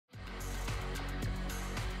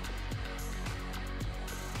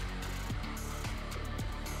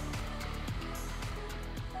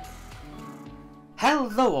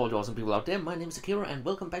Hello all you awesome people out there, my name is Takeru and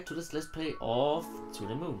welcome back to this Let's Play of To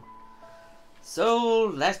the Moon. So,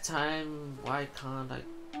 last time, why can't I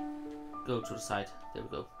go to the side? There we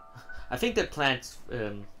go. I think that plant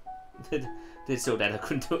did so that I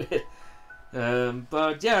couldn't do it.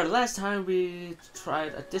 But yeah, last time we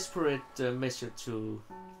tried a desperate measure to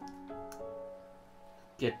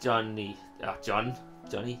get Johnny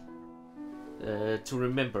to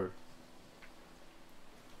remember.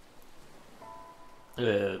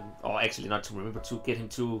 Or actually not to remember, to get him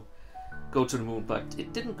to go to the moon, but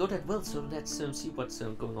it didn't go that well, so let's see what's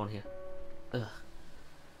going on here.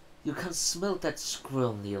 You can smell that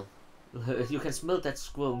squirrel, Neil. You can smell that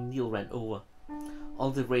squirrel Neil ran over. All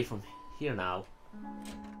the way from here now.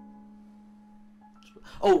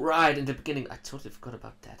 Oh right, in the beginning, I totally forgot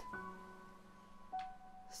about that.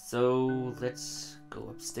 So let's go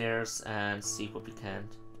upstairs and see what we can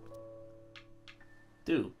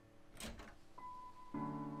do.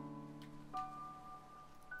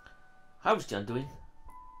 How's John doing?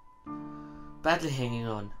 Badly hanging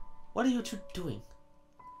on. What are you two doing?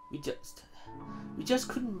 We just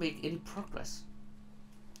couldn't make any progress.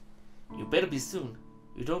 You better be soon.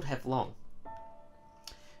 You don't have long.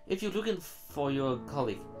 If you're looking for your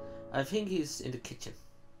colleague, I think he's in the kitchen.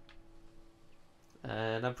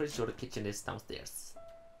 And I'm pretty sure the kitchen is downstairs.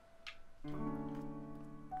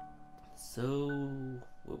 So,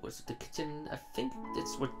 where was it? The kitchen? I think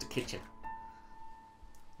this was the kitchen.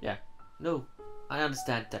 Yeah. No, I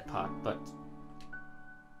understand that part, but...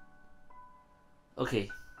 Okay.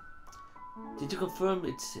 Did you confirm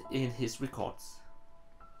it's in his records?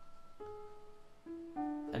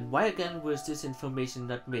 And why again was this information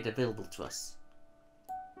not made available to us?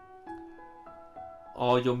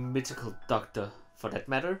 Or your medical doctor, for that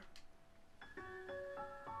matter?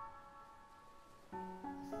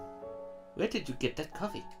 Where did you get that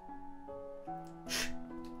coffee?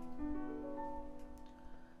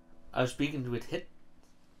 I was speaking with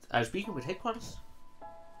headquarters?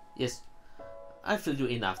 Yes. I'll fill you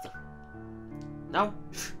in after. Now?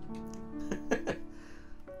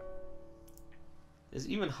 It's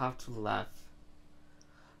even hard to laugh.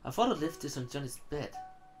 I thought I left this on Johnny's bed.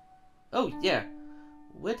 Oh, yeah.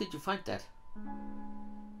 Where did you find that?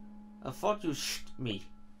 I thought you shushed me.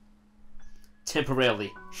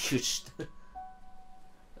 Temporarily shushed.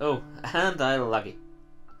 Oh, and I'm lucky.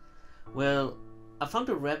 Well, I found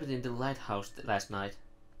a rabbit in the lighthouse last night.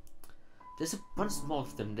 There's a bunch more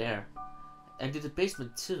of them there. And in the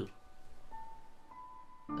basement too.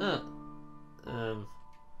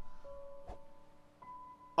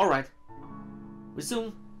 Alright.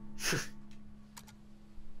 Resume.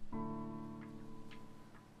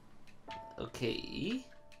 Okay.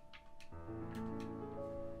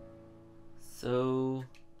 So...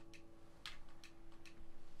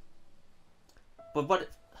 But what...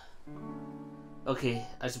 Okay,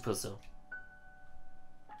 I suppose so.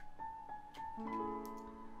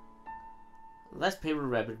 Last paper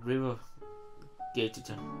rabbit river gave to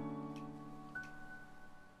John.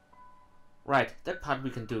 Right, that part we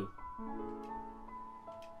can do.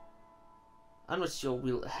 I'm not sure,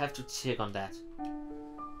 we'll have to check on that.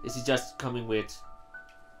 Is he just coming with...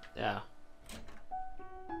 Yeah.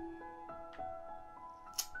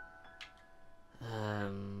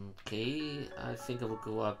 Okay, I think I will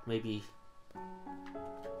go up maybe...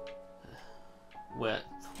 Well,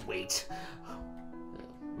 wait.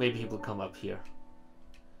 Maybe he will come up here.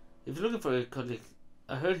 If you're looking for a colleague,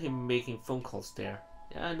 I heard him making phone calls there.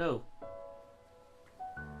 Yeah, I know.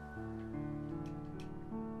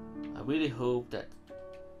 I really hope that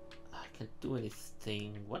I can do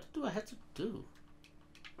anything. What do I have to do?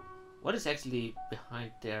 What is actually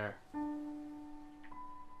behind there?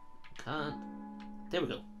 Can't. There we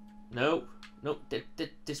go. No, no,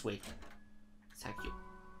 this way. Thank you.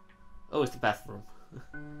 Oh, it's the bathroom.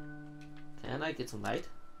 Can I get some light?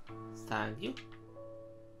 Thank you.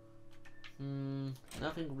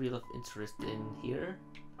 Nothing real of interest in here.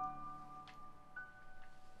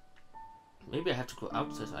 Maybe I have to go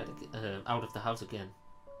outside, out of the house again.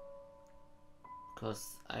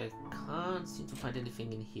 Because I can't seem to find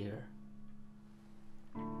anything in here.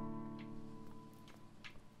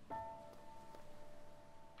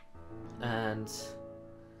 And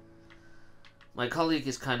my colleague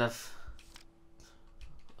is kind of...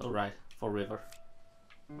 Alright, for river.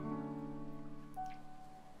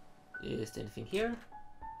 Is there anything here?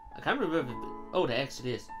 I can't remember. Oh, there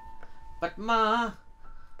actually is. But Ma,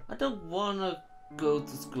 I don't wanna go to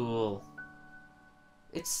school.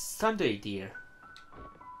 It's Sunday, dear.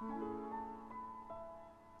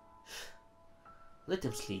 Let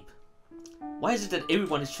them sleep. Why is it that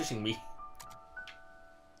everyone is shushing me?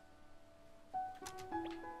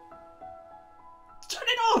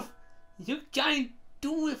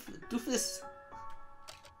 Doofus!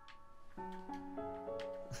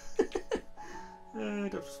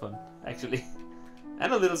 That was fun, actually.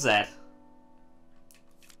 And a little sad.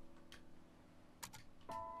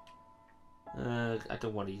 I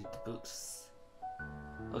don't want to eat the books.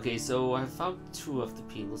 Okay, so I found 2 of the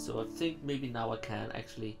people, so I think maybe now I can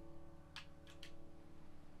actually...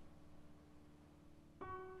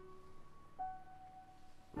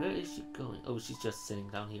 Where is she going? Oh, she's just sitting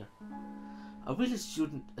down here. I really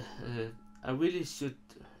shouldn't... I really should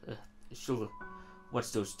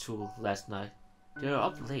watch those 2 last night. They're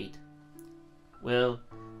up late. Well,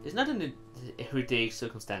 it's not an everyday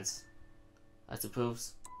circumstance, I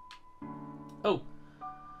suppose. Oh,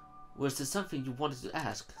 was there something you wanted to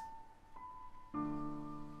ask?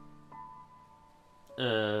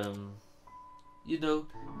 You know,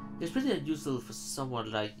 it's pretty unusual for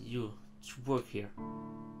someone like you to work here.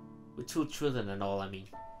 With 2 children and all, I mean.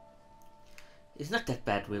 It's not that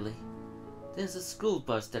bad, really. There's a school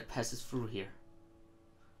bus that passes through here.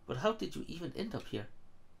 But how did you even end up here?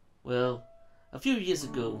 Well, a few years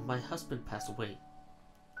ago, my husband passed away.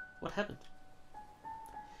 What happened?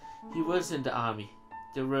 He was in the army.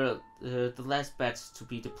 They were the last batch to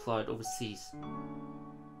be deployed overseas.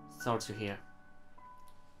 Sorry to hear.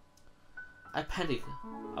 I panicked.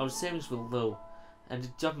 Our savings were low, and the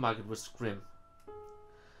job market was grim.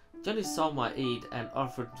 Johnny saw my aid and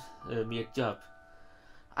offered me a job.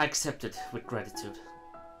 I accepted with gratitude.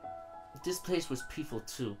 This place was peaceful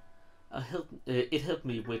too. It helped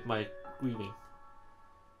me with my grieving.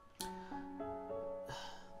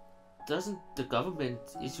 Doesn't the government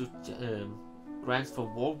issue grants for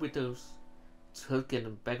war widows to help get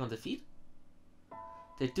them back on their feet?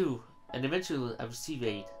 They do, and eventually I receive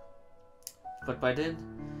aid. But by then,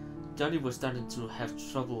 Johnny was starting to have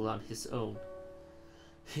trouble on his own.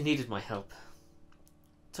 He needed my help.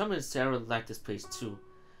 Tom and Sarah liked this place too,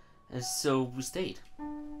 and so we stayed.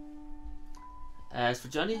 As for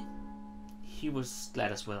Johnny, he was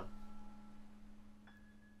glad as well.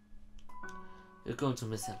 You're going to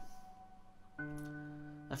miss him.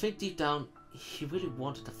 I think deep down, he really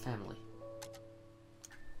wanted a family.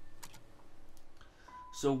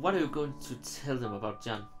 So what are you going to tell them about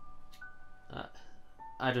John?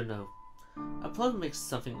 I don't know. I'll probably make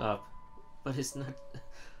something up, but it's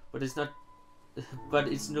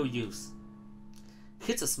no use.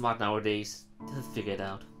 Kids are smart nowadays. They'll figure it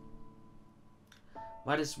out.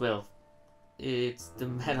 Might as well. It's the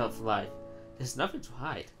matter of life. There's nothing to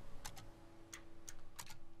hide.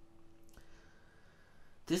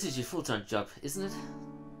 This is your full-time job, isn't it?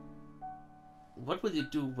 What will you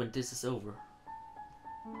do when this is over?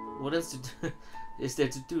 What else is there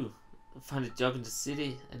to do? Find a job in the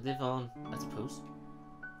city and live on, I suppose.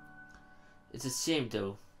 It's a shame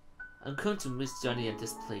though. I'm going to miss Johnny and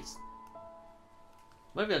this place.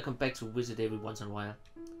 Maybe I'll come back to visit every once in a while.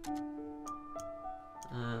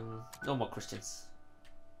 No more questions.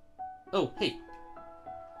 Oh, hey!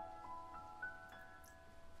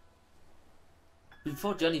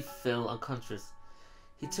 Before Johnny fell unconscious,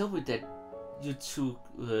 he told me that you 2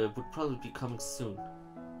 would probably be coming soon.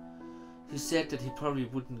 He said that he probably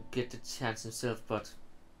wouldn't get the chance himself, but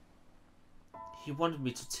he wanted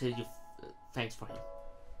me to tell you thanks for him.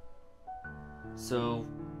 So,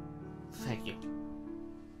 thank you.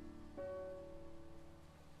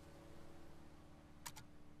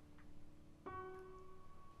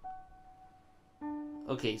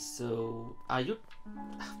 Okay, so are you...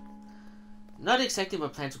 Not exactly my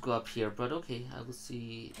plan to go up here, but okay, I will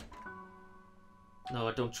see... No,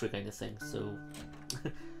 I don't trigger anything, so...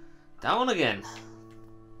 Down again!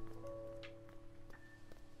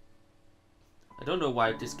 I don't know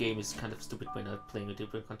why this game is kind of stupid when I'm playing a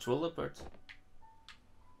different controller, but...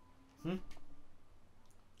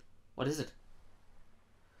 What is it?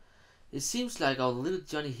 It seems like our little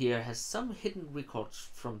Johnny here has some hidden records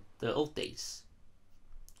from the old days.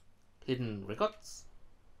 Hidden records?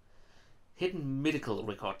 Hidden medical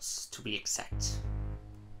records, to be exact.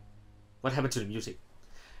 What happened to the music?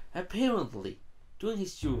 Apparently, during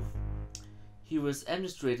his youth, he was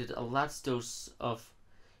administered a large dose of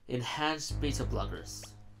enhanced beta blockers.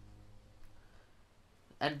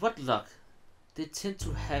 And what luck, they tend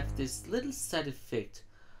to have this little side effect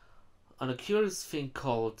on a curious thing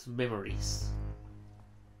called memories.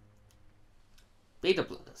 Beta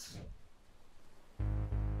blockers.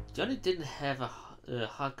 Johnny didn't have a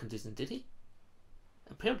heart condition, did he?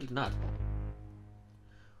 Apparently not.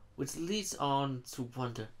 Which leads on to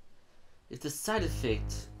wonder if the side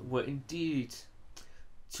effects were indeed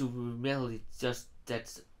to merely just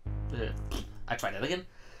that... I tried that again.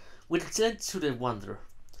 Which led to the wonder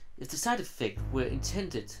if the side effects were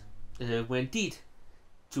intended, were indeed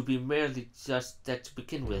to be merely just that to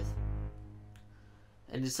begin with.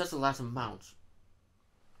 And in such a large amount.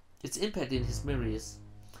 Its impact in his memories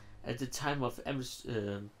at the time of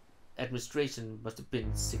administration must have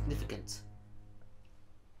been significant.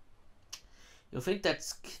 You think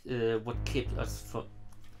that's what kept us from...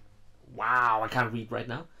 Wow, I can't read right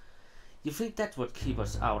now. You think that's what kept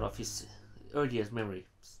us out of his earliest memories?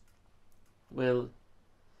 Well,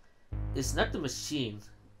 it's not the machine,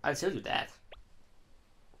 I'll tell you that.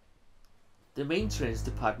 The maintenance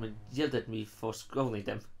department yelled at me for scolding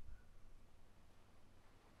them.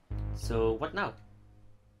 So, what now?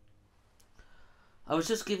 I was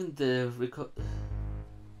just given the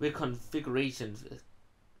reconfiguration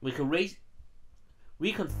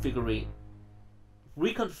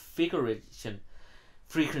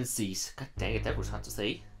frequencies. God dang it, that was hard to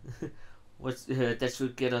say. That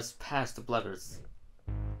should get us past the blooders.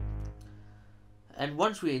 And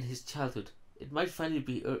once we're in his childhood, it might finally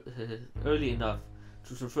be early enough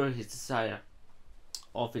to transfer his desire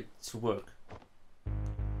of it to work.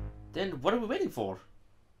 Then what are we waiting for?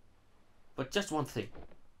 But just one thing.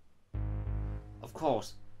 Of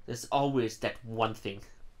course, there's always that one thing.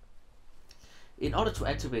 In order to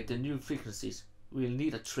activate the new frequencies, we'll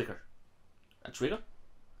need a trigger. A trigger?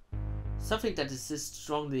 Something that exists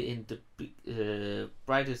strongly in the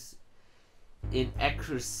brightest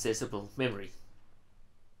inaccessible memory.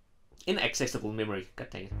 Inaccessible memory, god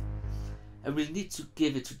dang it. And we'll need to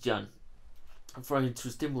give it to John for him to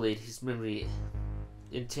stimulate his memory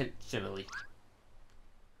intentionally.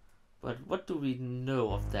 But what do we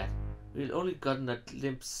know of that? We've only gotten a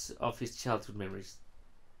glimpse of his childhood memories.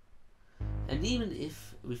 And even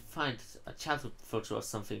if we find a childhood photo or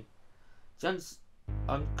something, John's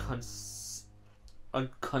unconscious.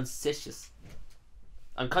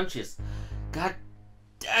 God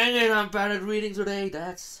dang it, I'm bad at reading today.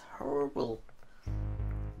 That's horrible.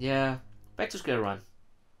 Yeah, back to square one.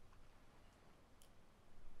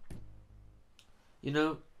 You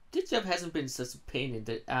know, this job hasn't been such a pain in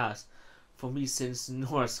the ass for me since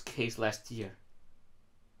Nora's case last year.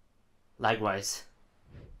 Likewise.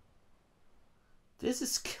 This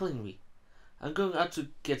is killing me. I'm going out to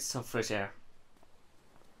get some fresh air.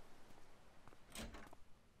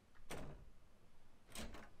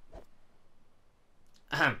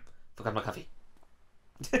 Ahem, forgot my coffee.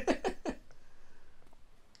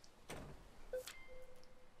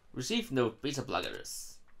 Receive no beta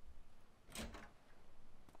blockers.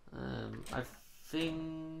 I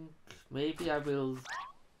think maybe I will...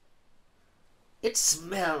 It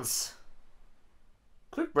smells!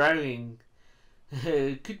 Quit bargaining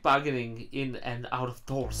in and out of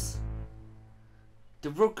doors. The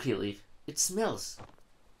roadkill leaf, it smells.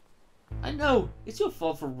 I know, it's your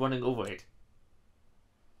fault for running over it.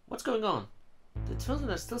 What's going on? The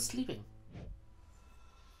children are still sleeping.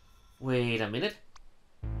 Wait a minute.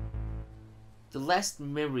 The last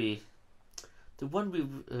memory, the one we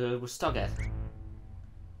were stuck at,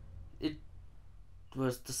 it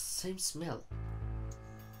was the same smell.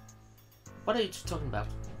 What are you talking about?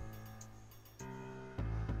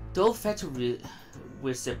 The olfactory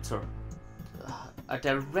receptor are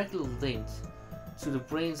directly linked to the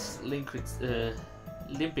brain's limbic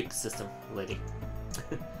system, lady.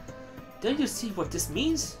 Don't you see what this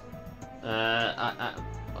means?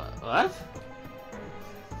 What?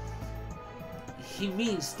 He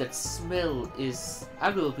means that smell is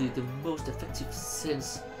arguably the most effective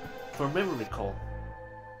sense for memory recall.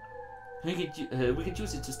 We could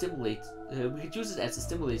use it to stimulate. We could use it as a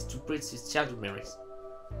stimulus to bridge his childhood memories.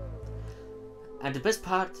 And the best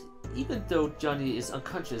part, even though Johnny is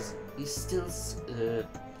unconscious, he's still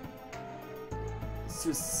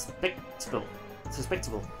suspectable.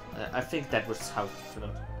 I think that was how to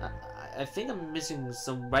pronounce it. I think I'm missing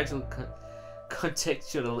some vital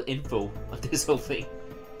contextual info on this whole thing.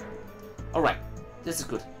 Alright, this is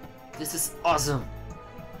good. This is awesome.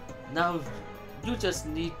 Now, you just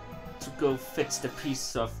need to go fetch the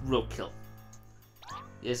piece of roadkill.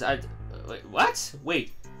 Yes, wait, what?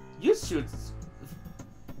 Wait, you should...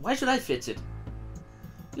 Why should I fetch it?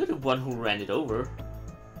 You're the one who ran it over.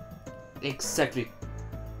 Exactly.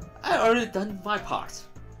 I already done my part.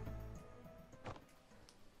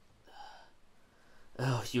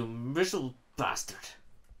 Oh, you miserable bastard.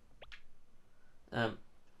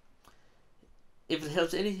 If it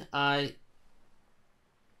helps any, I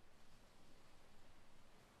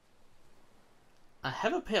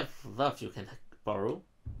have a pair of gloves you can borrow.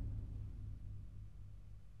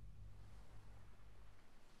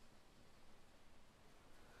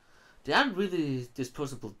 They aren't really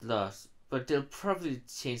disposable gloves, but they'll probably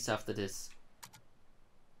change after this.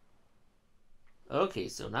 Okay,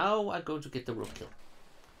 so now I'm going to get the roadkill.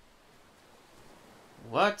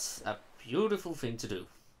 What a beautiful thing to do.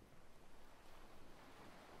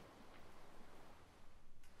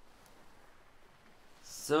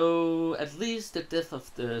 So at least the death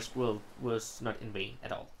of the squirrel was not in vain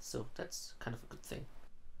at all. So that's kind of a good thing.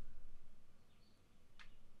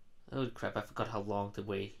 Oh crap! I forgot how long the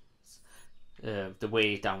way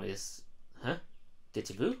down is. Huh?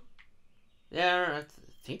 Deja vu? Yeah, I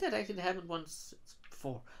think that actually happened once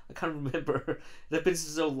before. I can't remember. It has been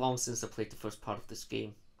so long since I played the first part of this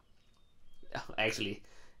game. Actually,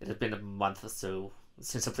 it has been a month or so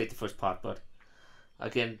since I played the first part, but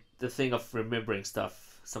again, the thing of remembering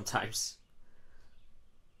stuff sometimes.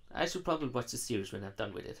 I should probably watch the series when I'm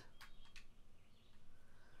done with it.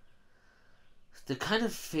 The kind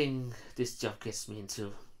of thing this job gets me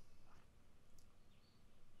into.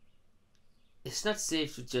 It's not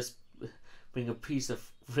safe to just bring a piece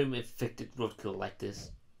of rim-infected roadkill like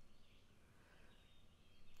this.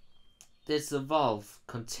 There's a valve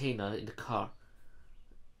container in the car.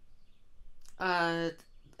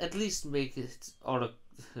 At least make it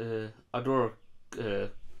outdoor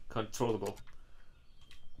controllable.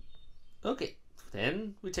 Okay,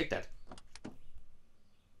 then we take that.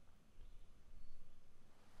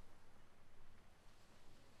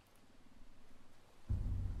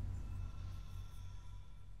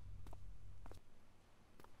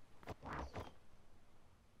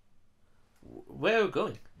 Where are we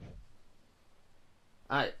going?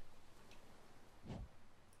 I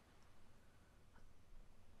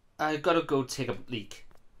gotta go take a leak,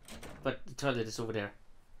 but the toilet is over there.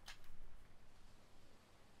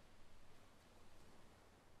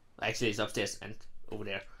 Actually, it's upstairs and over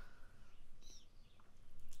there.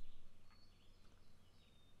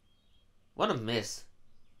 What a mess!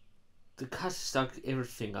 The cat stuck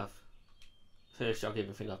everything up. Stuck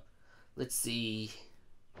everything up. Let's see.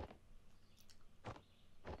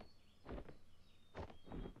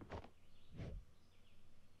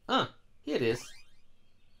 Ah, here it is.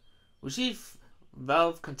 Receive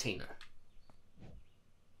valve container.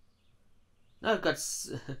 Now I've got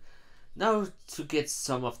now to get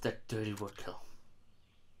some of that dirty roadkill.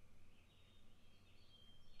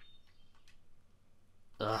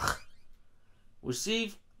 Ugh.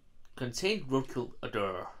 Receive contained roadkill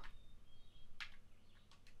odor.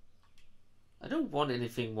 I don't want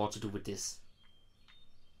anything more to do with this.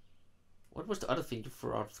 What was the other thing you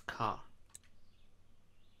threw out of the car?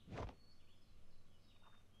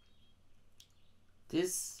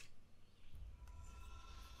 This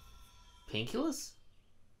painkillers?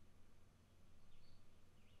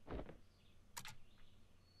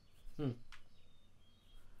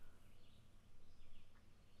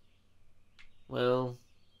 Well,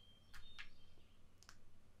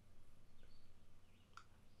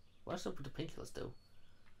 what's up with the painkillers though?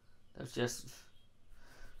 That's just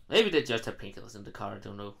maybe they just have painkillers in the car. I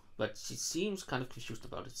don't know, but she seems kind of confused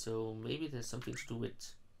about it. So maybe there's something to do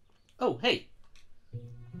with. Oh, hey!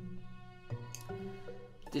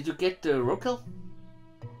 Did you get the roadkill?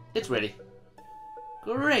 It's ready.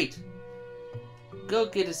 Great! Go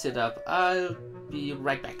get it set up. I'll be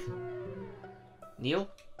right back. Neil?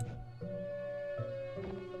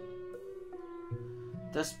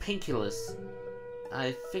 Those painkillers.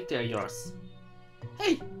 I think they're yours.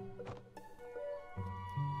 Hey!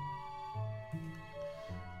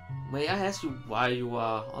 May I ask you why you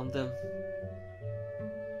are on them?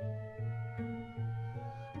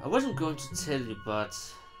 I wasn't going to tell you, but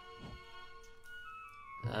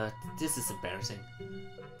this is embarrassing.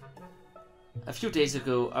 A few days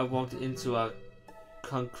ago, I walked into a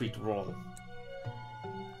concrete wall.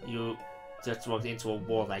 You just walked into a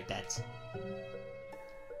wall like that.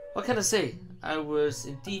 What can I say? I was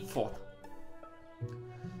in deep thought.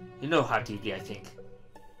 You know how deeply I think.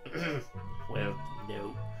 Well,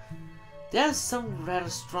 no. There's some rather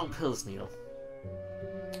strong pills, Neil.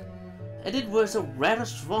 And it was a rather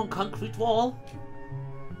strong concrete wall.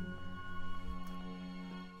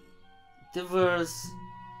 There was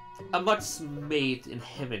a much made in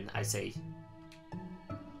heaven, I say.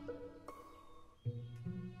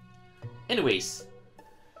 Anyways,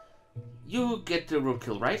 you get the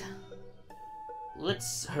roadkill, right?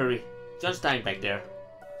 Let's hurry. John's dying back there.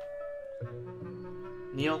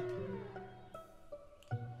 Neil?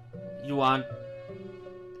 You aren't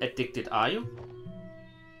addicted, are you?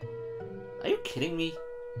 Are you kidding me?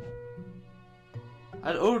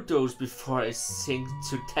 I'd overdose before I sink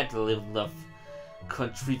to that level of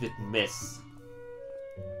contrived mess.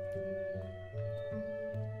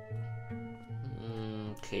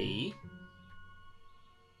 Okay.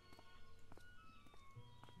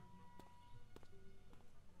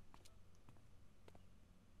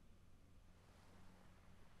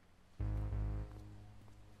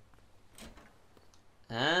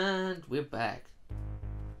 And we're back.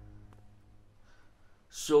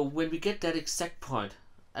 So when we get that exact point,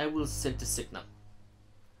 I will send the signal.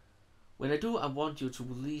 When I do, I want you to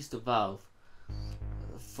release the valve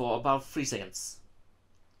for about 3 seconds.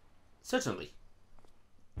 Certainly.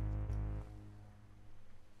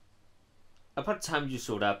 About time you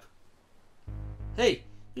showed up. Hey,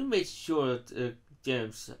 you made sure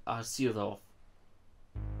germs are sealed off.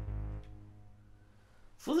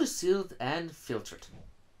 Fully sealed and filtered.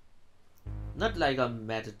 Not like I'm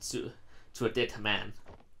married to a dead man.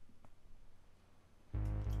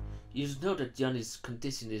 You should know that Johnny's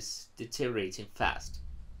condition is deteriorating fast.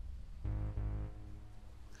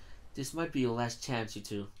 This might be your last chance, you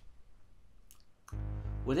two.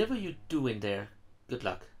 Whatever you do in there, good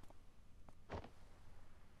luck.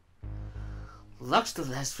 Luck's the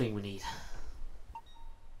last thing we need.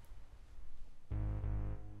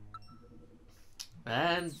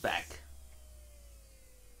 And back.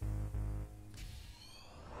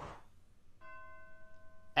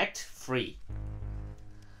 Act 3.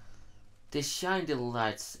 They shine their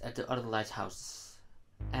lights at the other lighthouses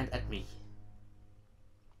and at me.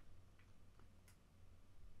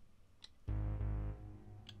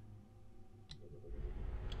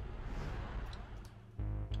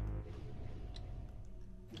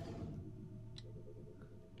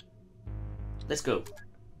 Let's go.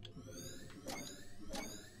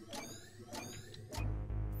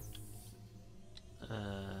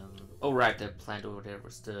 Oh right, the plant over there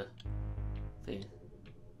was the thing.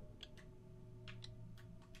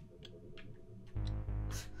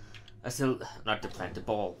 I still, not the plant, the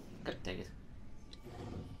ball. God dang it.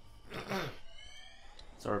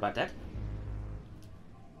 Sorry about that.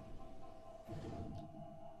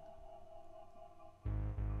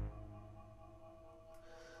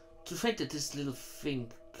 To think that this little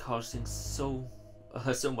thing causing so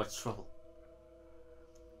much trouble.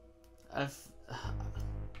 I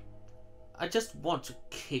just want to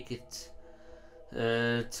kick it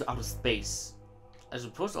to outer space. I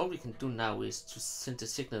suppose all we can do now is to send a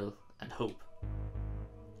signal and hope.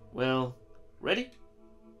 Well, ready?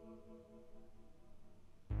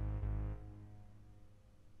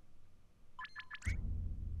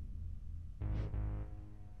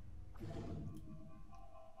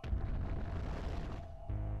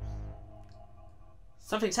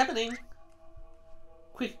 Something's happening!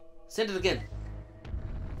 Quick, send it again.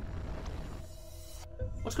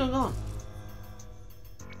 What's going on?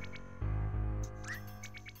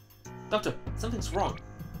 Doctor, something's wrong.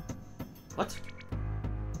 What?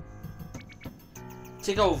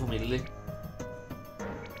 Take over for me, Lily.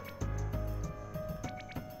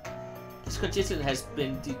 This condition has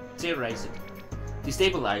been destabilized.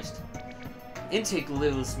 Intake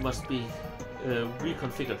levels must be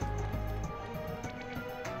reconfigured.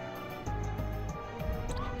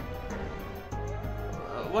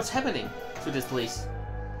 What's happening to this place?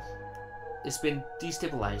 It's been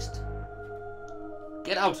destabilized.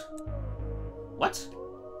 Get out! What?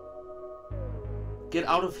 Get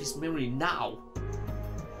out of his memory now!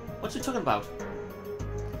 What you talking about?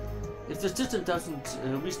 If the system doesn't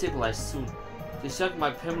restabilize soon, the shock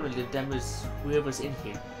might permanently damage whoever's in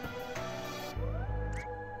here.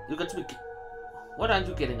 You got to be... What aren't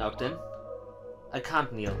you getting out then? I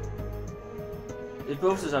can't kneel. If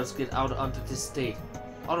both of us get out onto this state,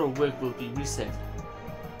 our work will be reset.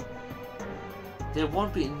 There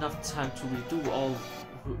won't be enough time to redo all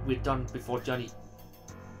we've done before Johnny.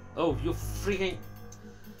 Oh, you freaking...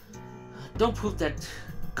 Don't put that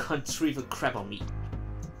contrived crap on me.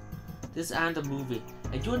 This ain't a movie,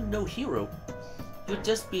 and you're no hero. You're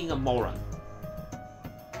just being a moron.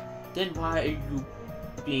 Then why are you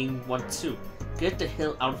being one too? Get the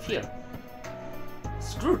hell out of here.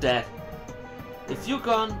 Screw that. If you're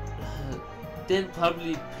gone, then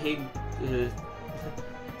probably pay...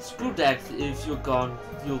 Screw that, if you're gone,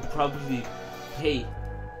 you'll probably pay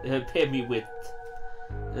me with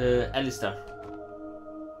Alistair.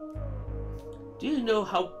 Do you know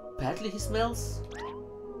how badly he smells?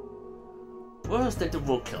 Worse than the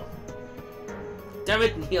roadkill. Damn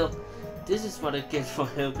it, Neil! This is what I get for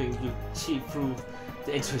helping you cheat through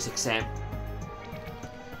the entrance exam.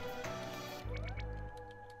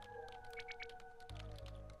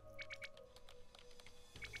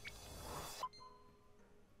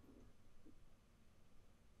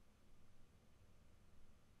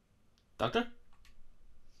 Doctor?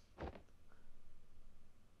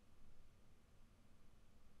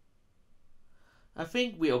 I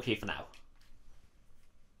think we're okay for now.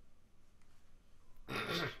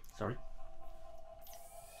 Sorry.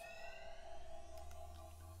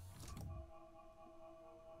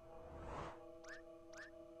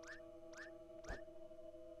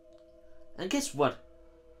 And guess what?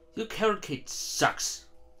 Your carrot cake sucks.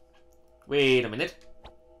 Wait a minute.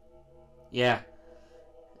 Yeah.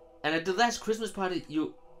 And at the last Christmas party,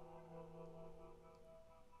 you...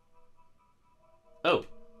 Oh.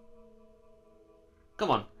 Come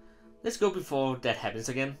on. Let's go before that happens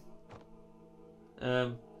again.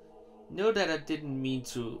 Know that I didn't mean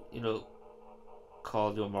to, you know,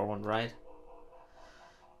 call you a moron, right?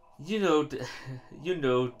 You know, you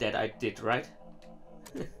know that I did, right?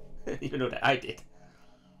 You know that I did.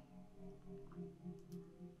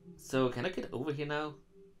 So, can I get over here now?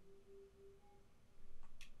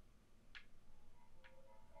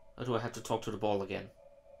 Or do I have to talk to the ball again?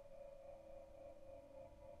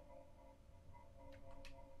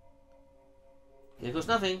 Here goes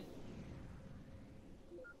nothing.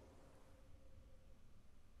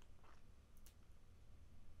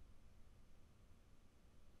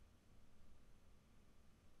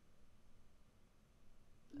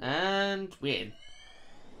 And we're in.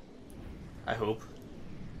 I hope.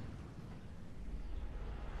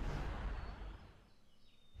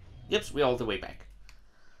 Yep, we're all the way back.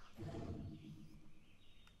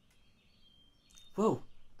 Whoa,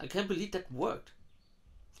 I can't believe that worked.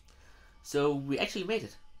 So we actually made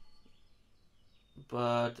it.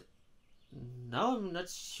 But now I'm not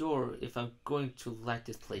sure if I'm going to like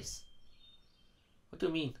this place. What do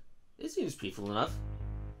you mean? It seems peaceful enough.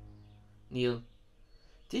 Neil,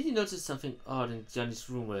 did you notice something odd in Johnny's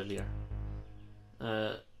room earlier?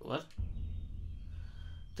 What?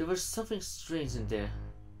 There was something strange in there.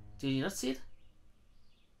 Did you not see it?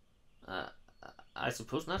 I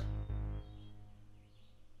suppose not.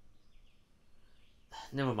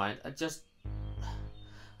 Never mind. I just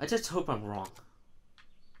hope I'm wrong.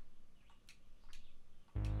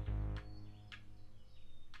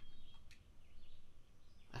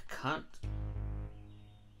 I can't.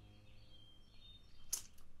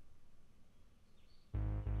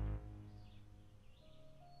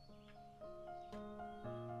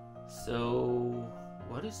 So,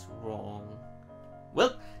 what is wrong?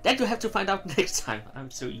 Well, that you have to find out next time. I'm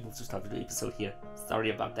so evil to start the episode here. Sorry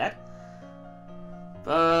about that.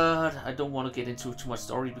 But I don't want to get into too much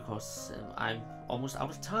story because I'm almost out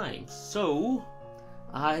of time. So,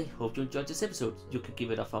 I hope you enjoyed this episode. You can give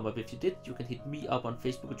it a thumb up if you did. You can hit me up on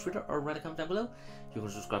Facebook or Twitter or write a comment down below. You can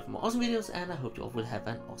subscribe for more awesome videos, and I hope you all will have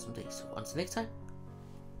an awesome day. So until next time,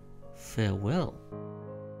 farewell.